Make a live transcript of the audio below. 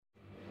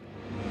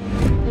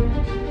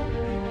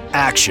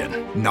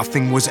Action.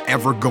 Nothing was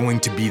ever going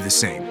to be the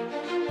same.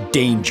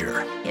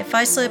 Danger. If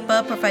I slip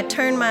up or if I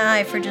turn my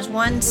eye for just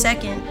 1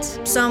 second,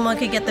 someone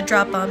could get the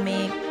drop on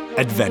me.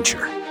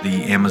 Adventure.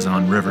 The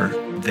Amazon River,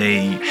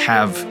 they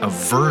have a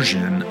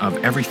version of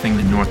everything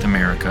in North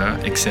America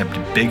except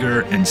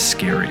bigger and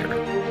scarier.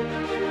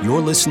 You're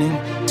listening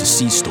to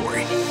Sea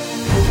Story.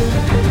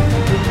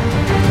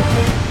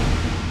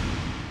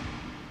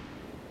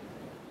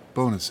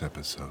 Bonus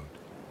episode,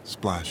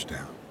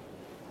 Splashdown.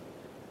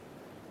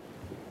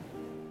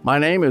 My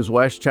name is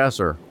Wes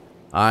Chesser.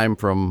 I'm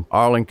from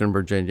Arlington,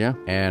 Virginia,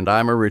 and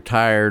I'm a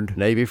retired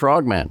Navy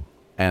frogman.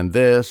 And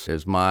this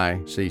is my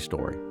sea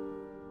story.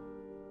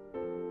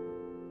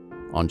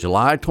 On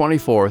July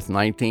 24th,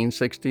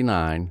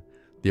 1969,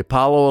 the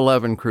Apollo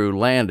 11 crew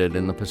landed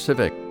in the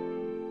Pacific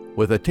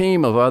with a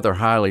team of other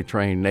highly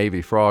trained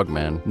Navy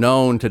frogmen,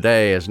 known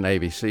today as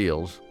Navy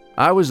SEALs.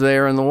 I was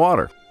there in the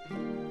water.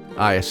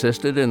 I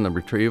assisted in the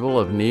retrieval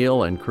of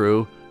Neil and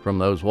crew from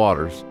those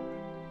waters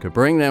to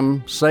bring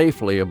them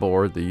safely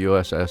aboard the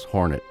USS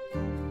Hornet.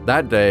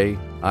 That day,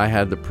 I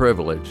had the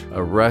privilege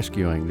of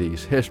rescuing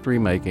these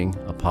history-making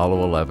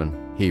Apollo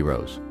 11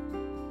 heroes.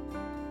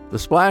 The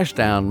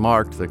splashdown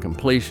marked the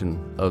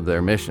completion of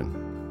their mission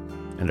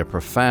and a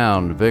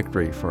profound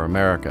victory for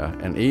America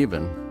and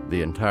even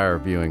the entire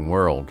viewing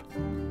world.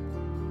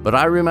 But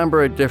I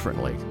remember it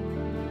differently.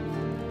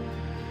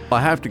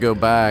 I have to go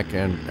back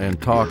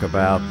and talk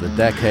about the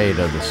decade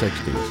of the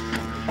 60s.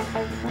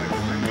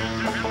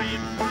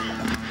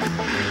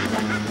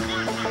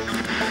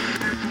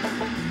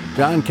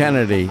 John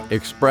Kennedy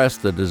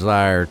expressed the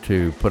desire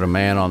to put a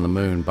man on the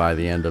moon by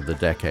the end of the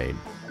decade.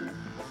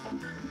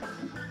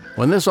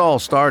 When this all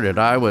started,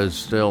 I was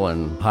still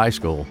in high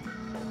school.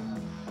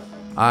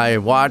 I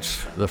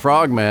watched the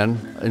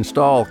frogmen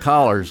install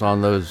collars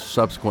on those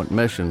subsequent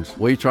missions.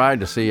 We tried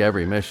to see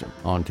every mission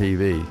on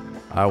TV.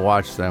 I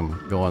watched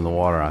them go in the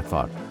water. I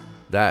thought,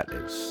 that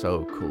is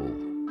so cool.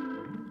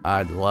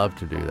 I'd love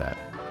to do that.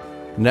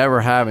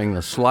 Never having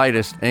the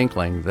slightest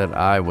inkling that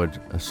I would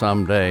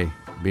someday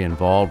be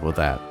involved with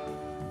that.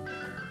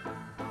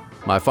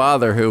 My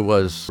father, who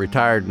was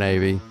retired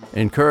Navy,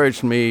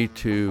 encouraged me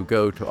to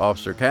go to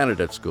officer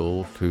candidate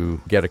school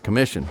to get a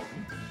commission.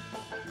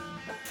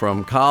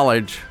 From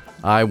college,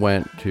 I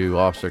went to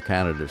officer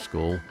candidate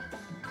school,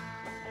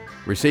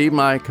 received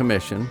my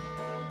commission.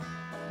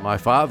 My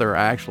father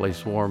actually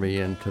swore me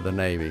into the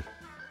Navy.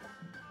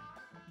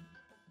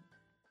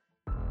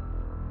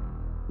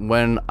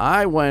 When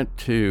I went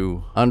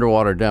to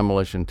underwater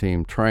demolition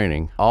team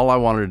training, all I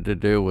wanted to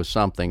do was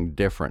something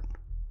different,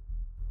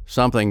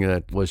 something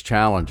that was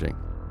challenging.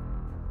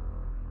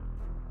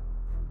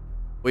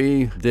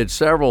 We did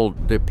several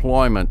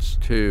deployments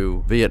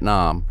to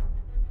Vietnam,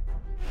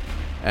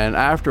 and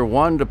after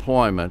one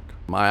deployment,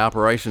 my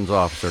operations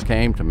officer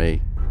came to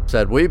me,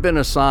 said, "We've been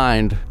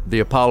assigned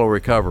the Apollo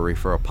recovery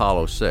for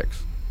Apollo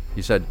 6.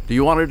 He said, "Do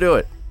you want to do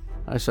it?"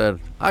 I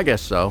said, "I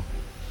guess so."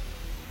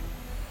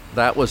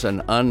 That was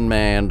an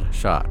unmanned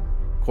shot.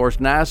 Of course,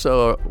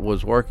 NASA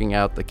was working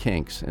out the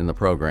kinks in the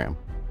program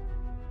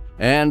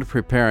and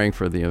preparing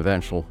for the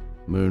eventual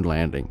moon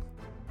landing.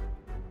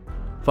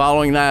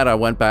 Following that, I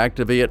went back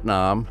to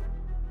Vietnam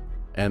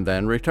and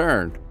then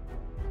returned.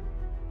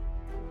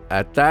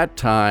 At that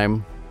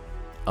time,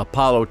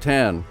 Apollo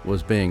 10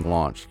 was being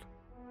launched.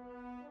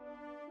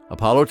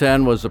 Apollo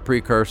 10 was the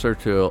precursor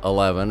to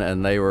 11,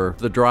 and they were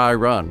the dry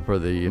run for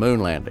the moon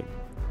landing.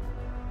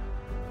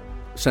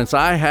 Since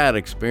I had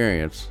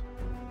experience,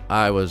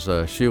 I was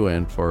a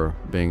shoo-in for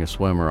being a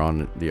swimmer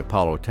on the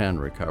Apollo 10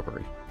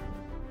 recovery.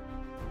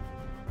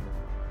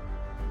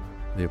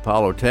 The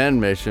Apollo 10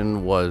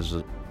 mission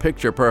was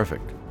picture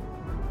perfect.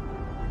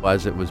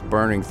 As it was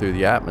burning through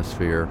the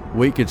atmosphere,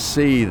 we could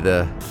see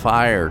the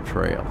fire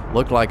trail.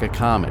 Looked like a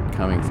comet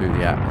coming through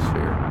the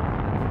atmosphere.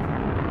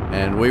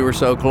 And we were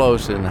so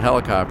close in the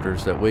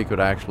helicopters that we could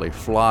actually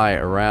fly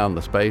around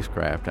the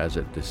spacecraft as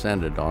it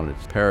descended on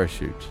its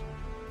parachutes.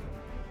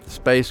 The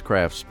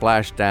spacecraft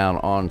splashed down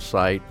on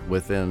site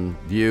within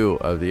view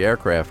of the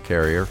aircraft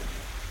carrier.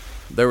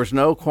 There was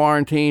no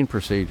quarantine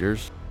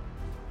procedures.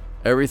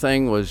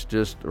 Everything was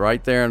just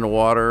right there in the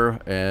water,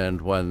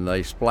 and when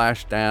they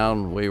splashed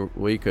down,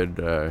 we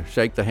could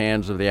shake the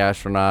hands of the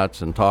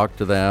astronauts and talk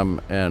to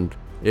them, and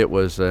it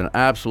was an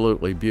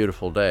absolutely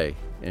beautiful day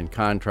in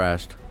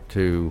contrast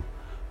to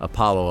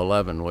Apollo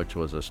 11, which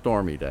was a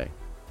stormy day.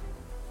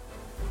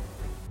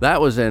 That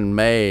was in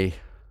May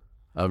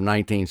of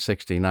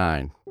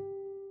 1969.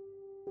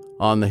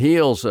 On the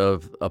heels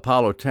of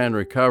Apollo 10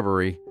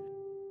 recovery,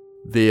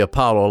 the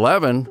Apollo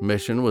 11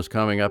 mission was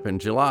coming up in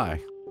July.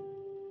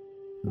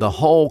 The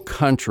whole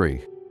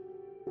country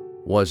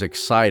was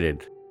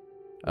excited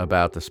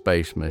about the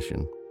space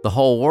mission. The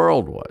whole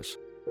world was.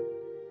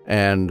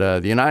 And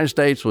the United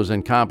States was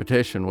in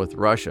competition with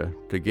Russia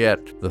to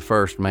get the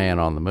first man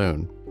on the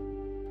moon.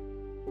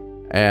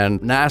 And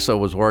NASA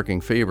was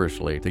working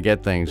feverishly to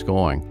get things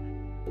going.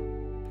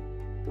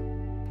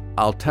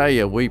 I'll tell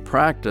you, we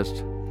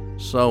practiced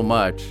so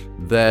much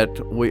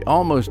that we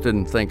almost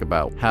didn't think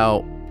about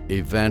how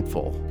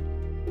eventful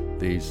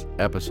these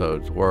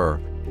episodes were.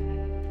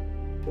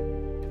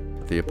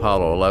 The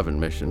Apollo 11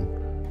 mission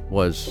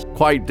was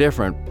quite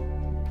different,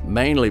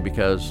 mainly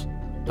because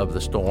of the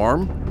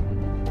storm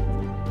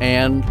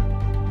and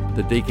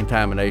the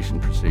decontamination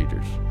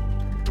procedures.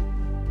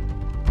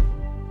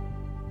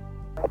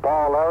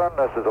 Apollo 11,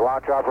 this is the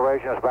Launch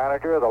Operations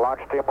Manager. The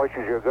launch team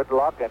wishes you good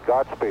luck and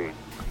Godspeed.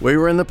 We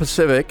were in the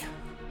Pacific.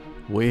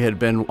 We had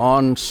been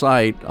on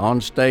site,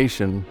 on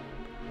station,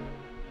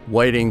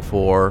 waiting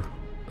for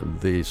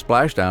the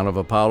splashdown of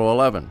Apollo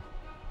 11.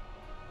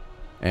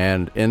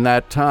 And in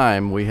that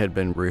time, we had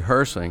been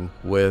rehearsing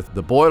with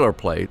the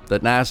boilerplate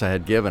that NASA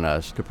had given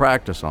us to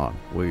practice on.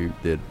 We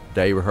did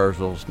day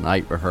rehearsals,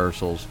 night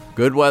rehearsals,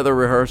 good weather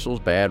rehearsals,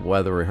 bad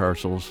weather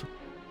rehearsals.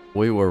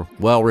 We were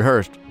well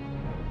rehearsed.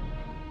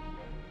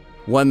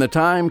 When the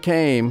time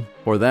came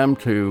for them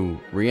to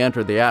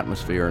re-enter the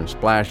atmosphere and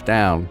splash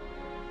down,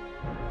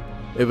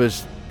 it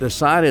was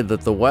decided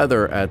that the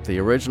weather at the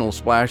original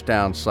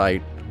splashdown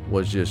site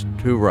was just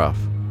too rough.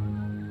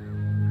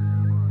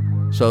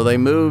 So they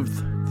moved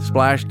the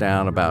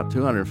splashdown about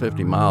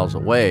 250 miles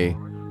away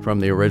from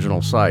the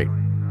original site.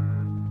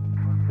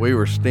 We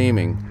were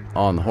steaming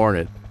on the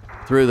Hornet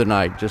through the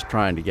night just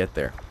trying to get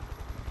there.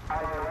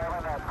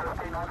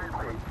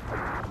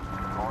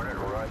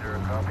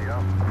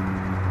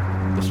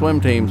 The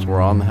swim teams were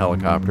on the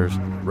helicopters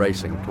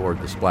racing toward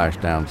the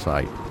splashdown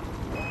site.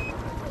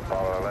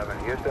 Apollo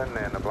 11 Houston,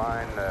 and the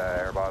blind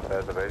air boss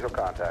has a visual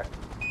contact.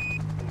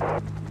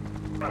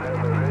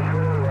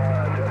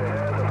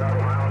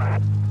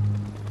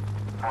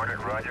 Hornet,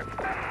 roger.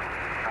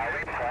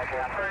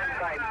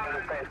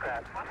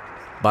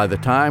 By the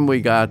time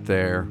we got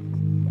there,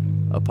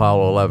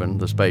 Apollo 11,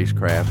 the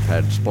spacecraft,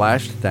 had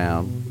splashed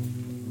down.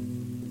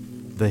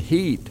 The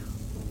heat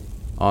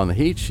on the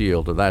heat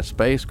shield of that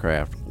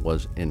spacecraft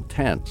was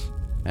intense,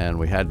 and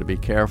we had to be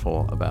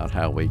careful about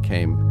how we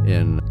came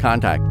in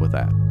contact with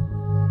that.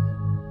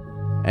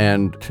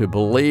 And to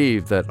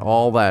believe that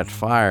all that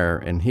fire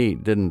and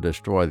heat didn't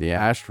destroy the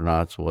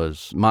astronauts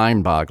was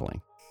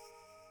mind-boggling.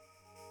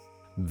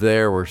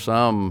 There were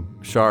some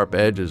sharp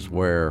edges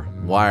where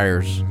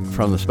wires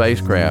from the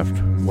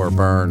spacecraft were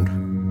burned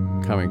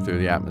coming through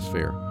the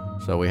atmosphere,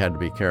 so we had to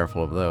be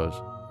careful of those.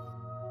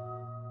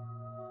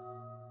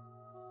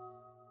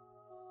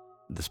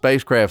 The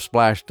spacecraft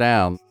splashed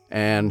down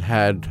and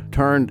had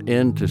turned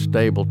into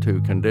stable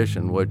 2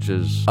 condition, which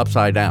is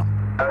upside down.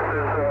 This is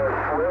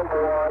Swim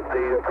 1.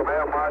 The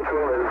command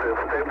module is in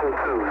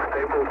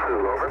stable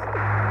 2, over.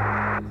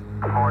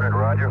 Hornet,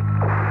 roger.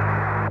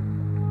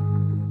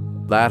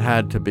 That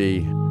had to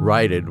be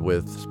righted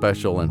with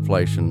special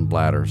inflation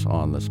bladders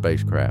on the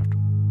spacecraft.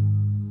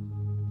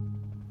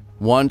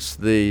 Once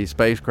the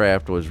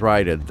spacecraft was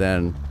righted,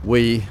 then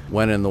we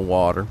went in the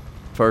water.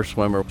 First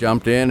swimmer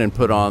jumped in and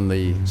put on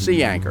the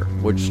sea anchor,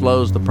 which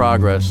slows the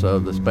progress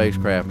of the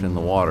spacecraft in the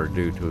water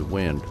due to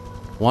wind.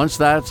 Once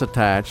that's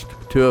attached,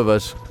 2 of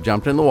us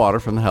jumped in the water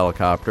from the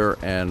helicopter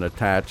and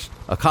attached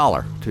a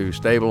collar to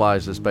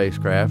stabilize the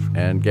spacecraft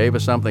and gave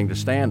us something to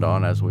stand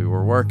on as we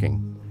were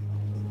working.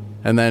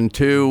 And then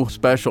 2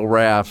 special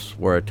rafts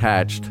were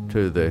attached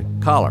to the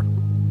collar.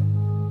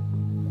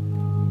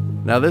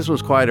 Now, this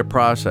was quite a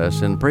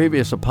process. In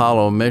previous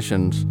Apollo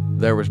missions,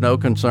 there was no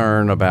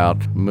concern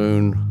about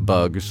moon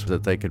bugs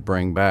that they could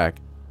bring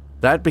back.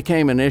 That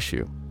became an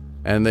issue,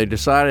 and they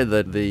decided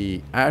that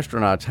the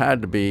astronauts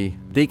had to be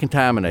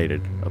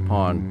decontaminated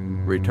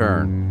upon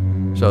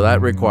return. So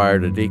that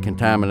required a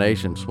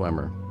decontamination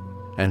swimmer,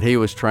 and he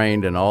was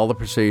trained in all the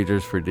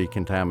procedures for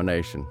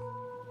decontamination.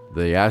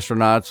 The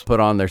astronauts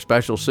put on their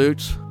special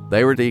suits,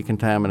 they were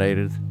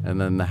decontaminated, and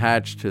then the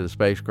hatch to the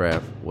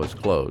spacecraft was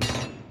closed.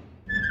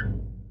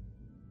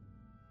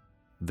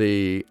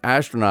 The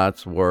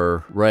astronauts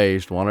were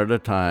raised one at a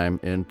time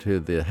into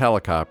the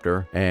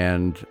helicopter,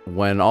 and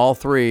when all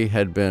 3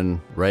 had been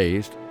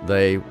raised,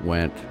 they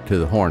went to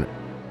the Hornet.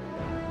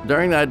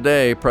 During that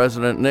day,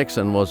 President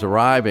Nixon was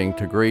arriving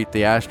to greet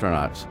the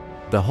astronauts.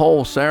 The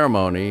whole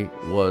ceremony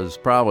was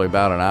probably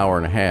about an hour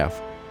and a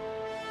half.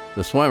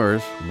 The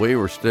swimmers, we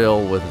were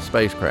still with the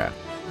spacecraft,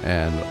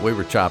 and we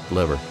were chopped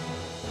liver.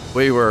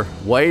 We were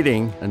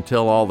waiting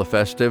until all the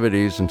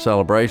festivities and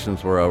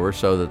celebrations were over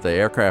so that the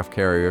aircraft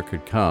carrier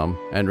could come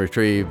and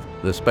retrieve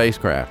the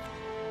spacecraft.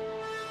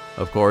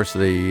 Of course,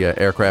 the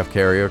aircraft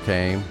carrier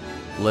came,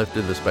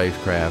 lifted the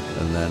spacecraft,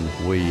 and then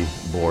we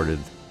boarded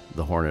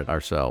the Hornet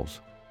ourselves.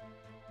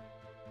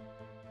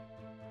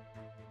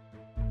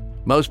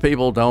 Most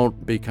people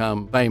don't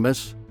become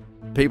famous.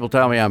 People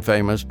tell me I'm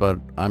famous, but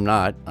I'm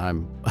not.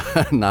 I'm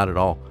not at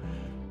all.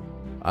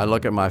 I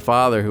look at my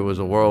father, who was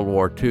a World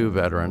War II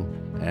veteran,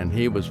 and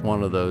he was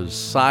one of those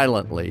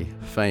silently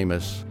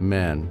famous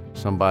men,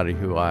 somebody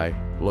who I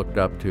looked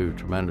up to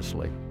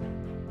tremendously.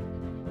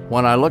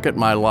 When I look at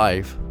my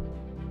life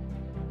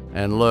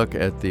and look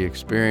at the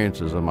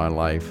experiences of my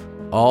life,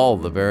 all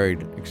the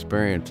varied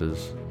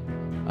experiences,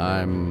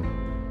 I'm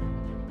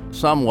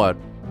somewhat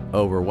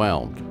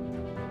overwhelmed.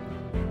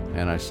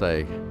 And I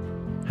say,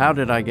 how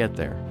did I get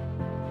there?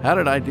 How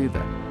did I do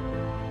that?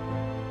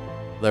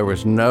 There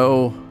was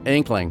no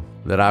inkling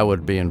that I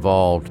would be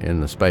involved in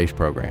the space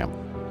program.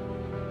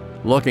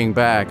 Looking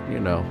back,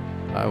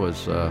 I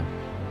was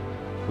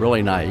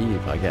really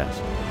naive, I guess.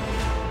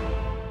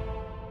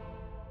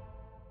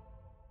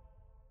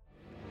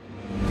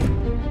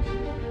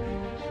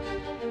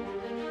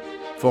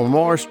 For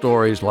more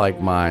stories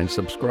like mine,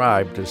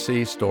 subscribe to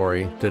Sea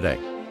Story today.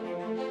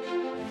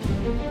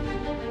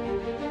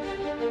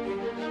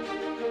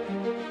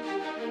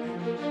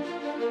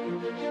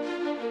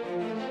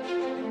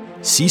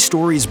 Sea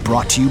Story is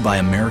brought to you by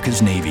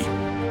America's Navy.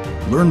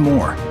 Learn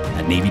more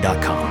at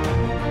Navy.com.